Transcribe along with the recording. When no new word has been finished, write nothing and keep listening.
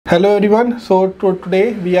Hello everyone, so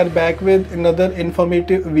today we are back with another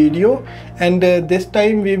informative video, and this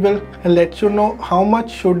time we will let you know how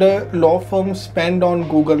much should a law firm spend on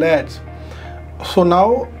Google Ads. So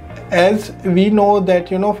now, as we know that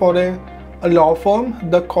for a law firm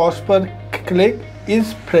the cost per click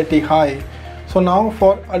is pretty high. So now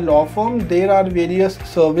for a law firm there are various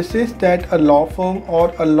services that a law firm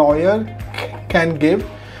or a lawyer can give.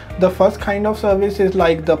 The first kind of service is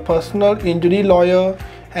like the personal injury lawyer,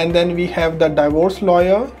 and then we have the divorce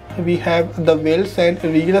lawyer, we have the wills and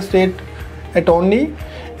real estate attorney,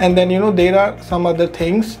 and then there are some other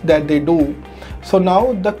things that they do. So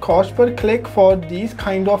now the cost per click for these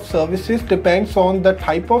kind of services depends on the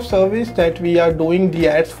type of service that we are doing the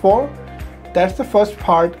ads for. That's the first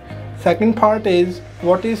part. Second part is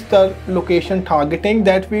what is the location targeting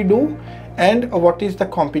that we do and what is the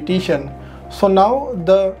competition. So now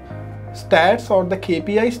the stats or the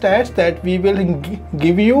KPI stats that we will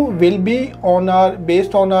give you will be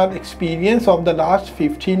based on our experience of the last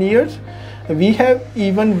 15 years. We have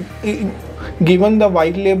even given the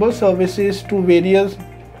white label services to various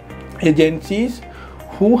agencies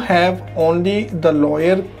who have only the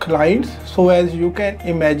lawyer clients, so as you can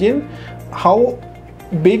imagine how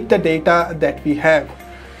big the data that we have.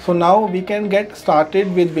 So now we can get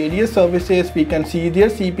started with various services. We can see their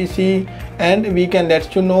CPC and we can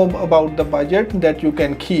let you know about the budget that you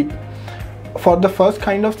can keep. For the first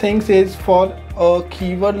kind of things is for a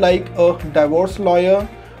keyword like a divorce lawyer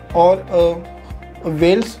or a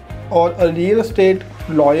wills or a real estate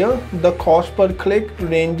lawyer, the cost per click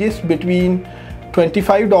ranges between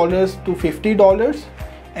 $25 to $50.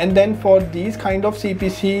 And then for these kind of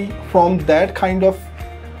CPC from that kind of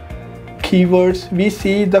keywords, we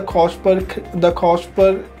see the cost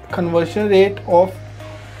per conversion rate of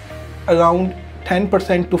around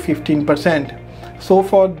 10% to 15%. So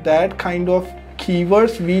for that kind of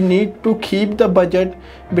keywords we need to keep the budget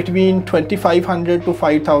between $2,500 to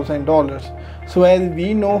 $5,000. So as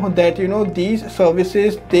we know that these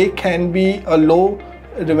services, they can be a low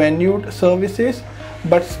revenued services,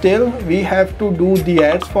 but still we have to do the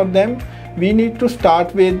ads for them. We need to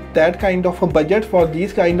start with that kind of a budget for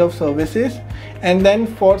these kind of services. And then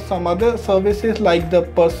for some other services like the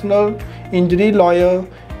personal injury lawyer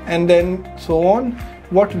and then so on,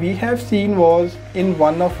 what we have seen was in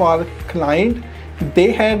one of our client,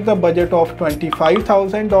 they had the budget of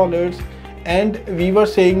 $25,000 and we were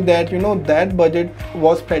saying that that budget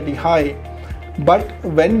was pretty high. But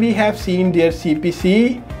when we have seen their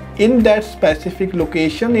CPC in that specific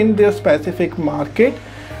location, in their specific market,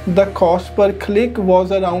 the cost per click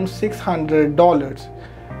was around $600.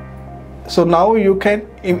 So now you can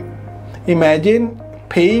imagine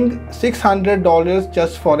paying $600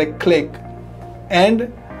 just for a click,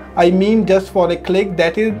 and I mean just for a click,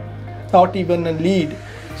 that is not even a lead.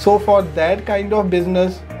 So for that kind of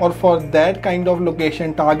business or for that kind of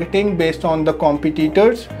location targeting based on the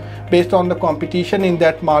competitors, based on the competition in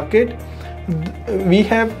that market, we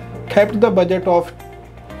have kept the budget of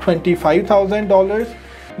 $25,000.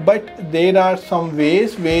 But there are some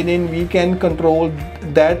ways wherein we can control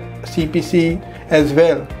that CPC as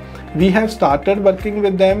well. We have started working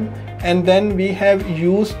with them, and then we have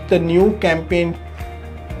used the new campaign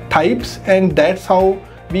types, and that's how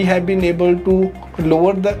we have been able to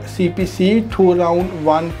lower the CPC to around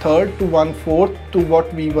 1/3 to 1/4 to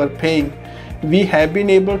what we were paying. We have been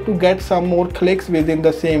able to get some more clicks within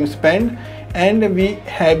the same spend, and we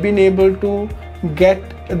have been able to get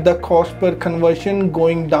the cost per conversion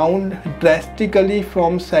going down drastically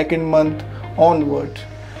from second month onwards.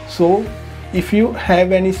 So if you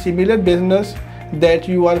have any similar business that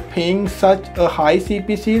you are paying such a high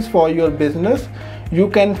CPCs for your business, you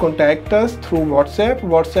can contact us through WhatsApp.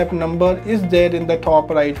 WhatsApp number is there in the top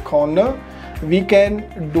right corner. We can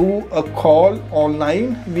do a call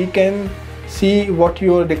online. We can see what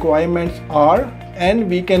your requirements are, and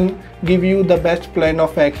we can give you the best plan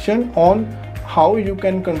of action on how you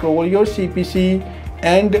can control your CPC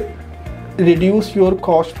and reduce your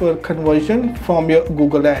cost per conversion from your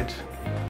Google Ads.